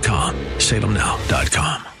salemnow.com.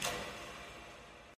 salemnow.com.